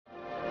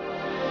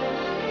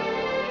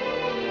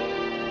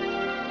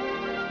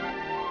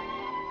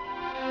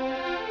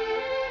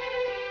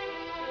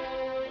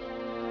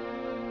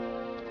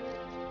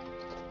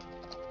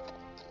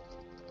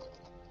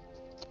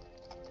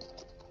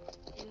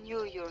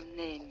your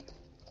name.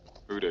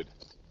 Who did?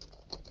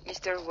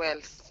 Mr.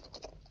 Wells.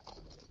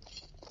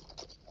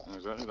 Oh,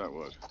 is that who that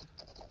was?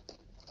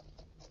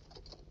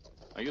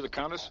 Are you the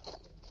Countess?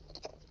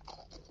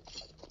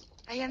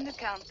 I am the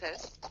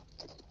Countess.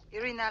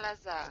 Irina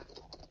Lazar.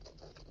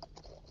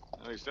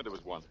 Oh, he said there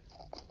was one.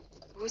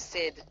 Who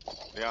said?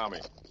 The army.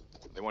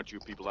 They want you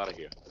people out of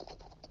here.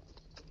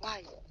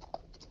 Why?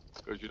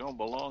 Because you don't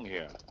belong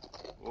here.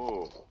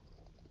 Oh.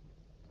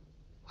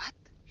 What?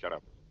 Shut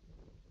up.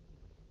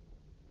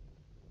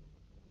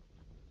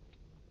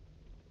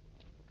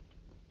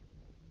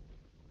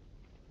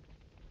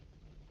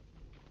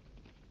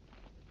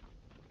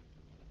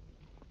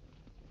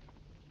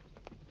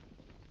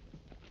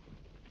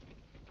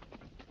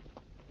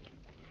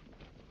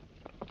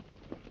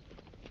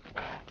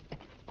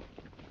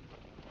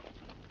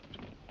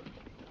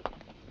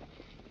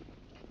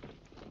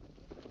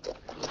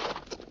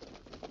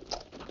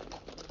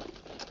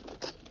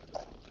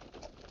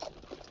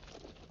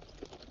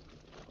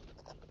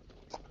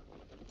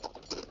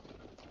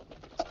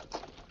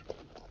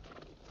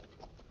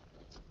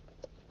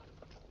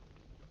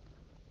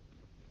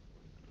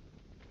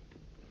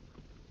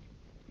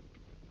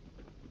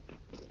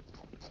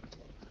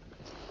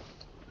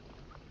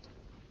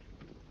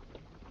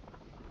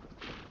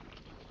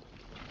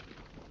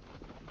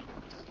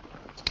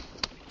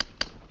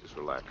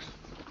 Relax.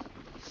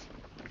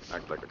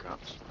 Act like a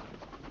countess.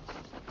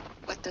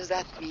 What does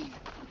that mean?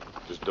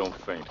 Just don't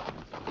faint.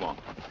 Come on.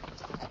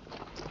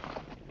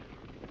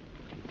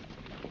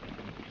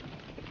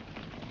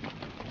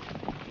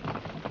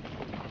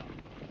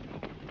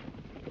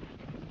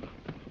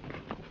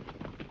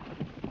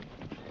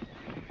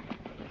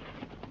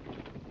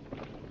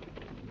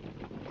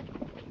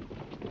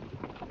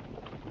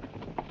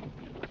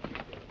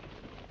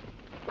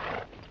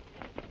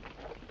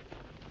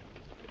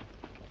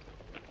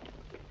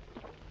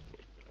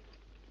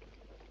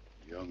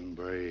 Young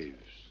braves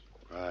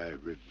cry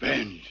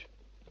revenge.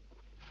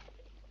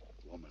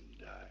 Woman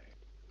die.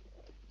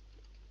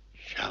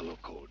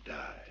 Shalako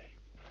die.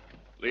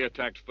 They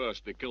attacked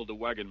first. They killed the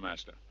wagon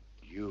master.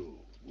 You,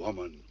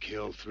 woman,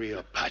 killed 3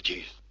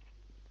 Apaches.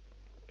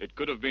 It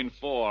could have been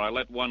 4. I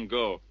let one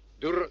go.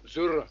 Dur,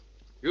 zur,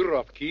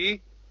 Europe,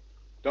 key.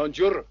 Don't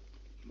jur.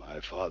 My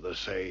father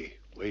say,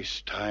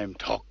 waste time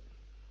talk.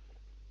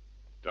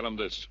 Tell him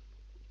this.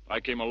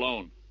 I came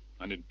alone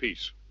and in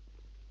peace.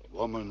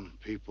 Woman,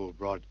 people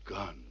brought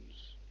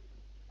guns,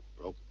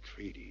 broke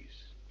treaties,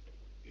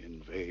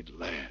 invade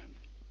land.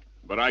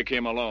 But I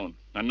came alone,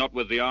 and not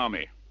with the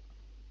army.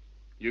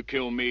 You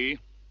kill me,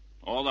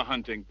 all the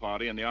hunting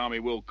party, and the army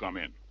will come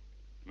in.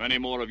 Many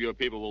more of your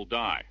people will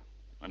die.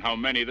 And how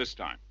many this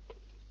time?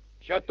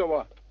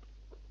 Shatawa.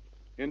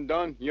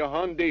 Indan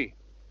Yahandi.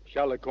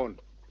 Shalakon.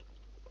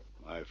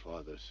 My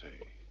father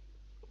say,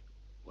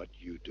 what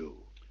you do?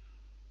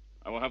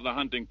 I will have the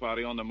hunting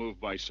party on the move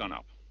by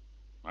sunup.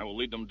 I will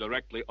lead them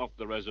directly off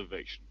the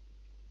reservation.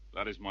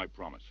 That is my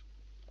promise.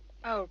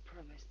 Our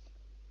promise.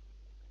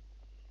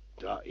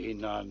 Da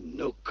ina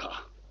nuka,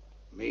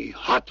 me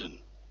hatten,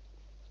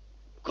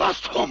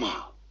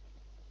 Glastoma.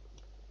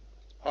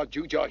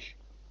 Haju Josh.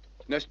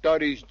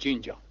 Nestaris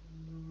Jinja.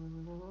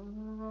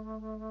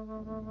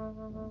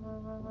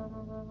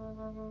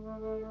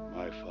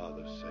 My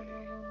father say,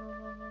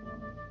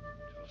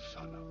 till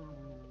sunup.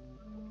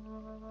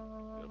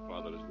 Your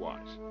father is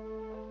wise.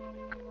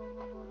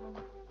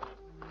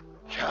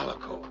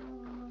 Shalako.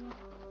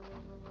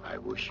 I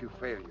wish you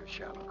failure,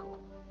 Shalako.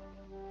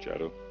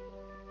 Shadow,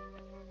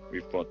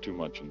 we've fought too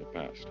much in the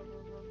past.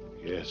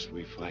 Yes,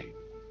 we fight.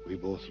 We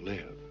both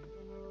live.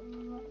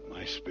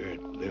 My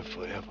spirit will live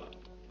forever.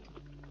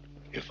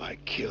 If I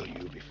kill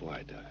you before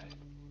I die.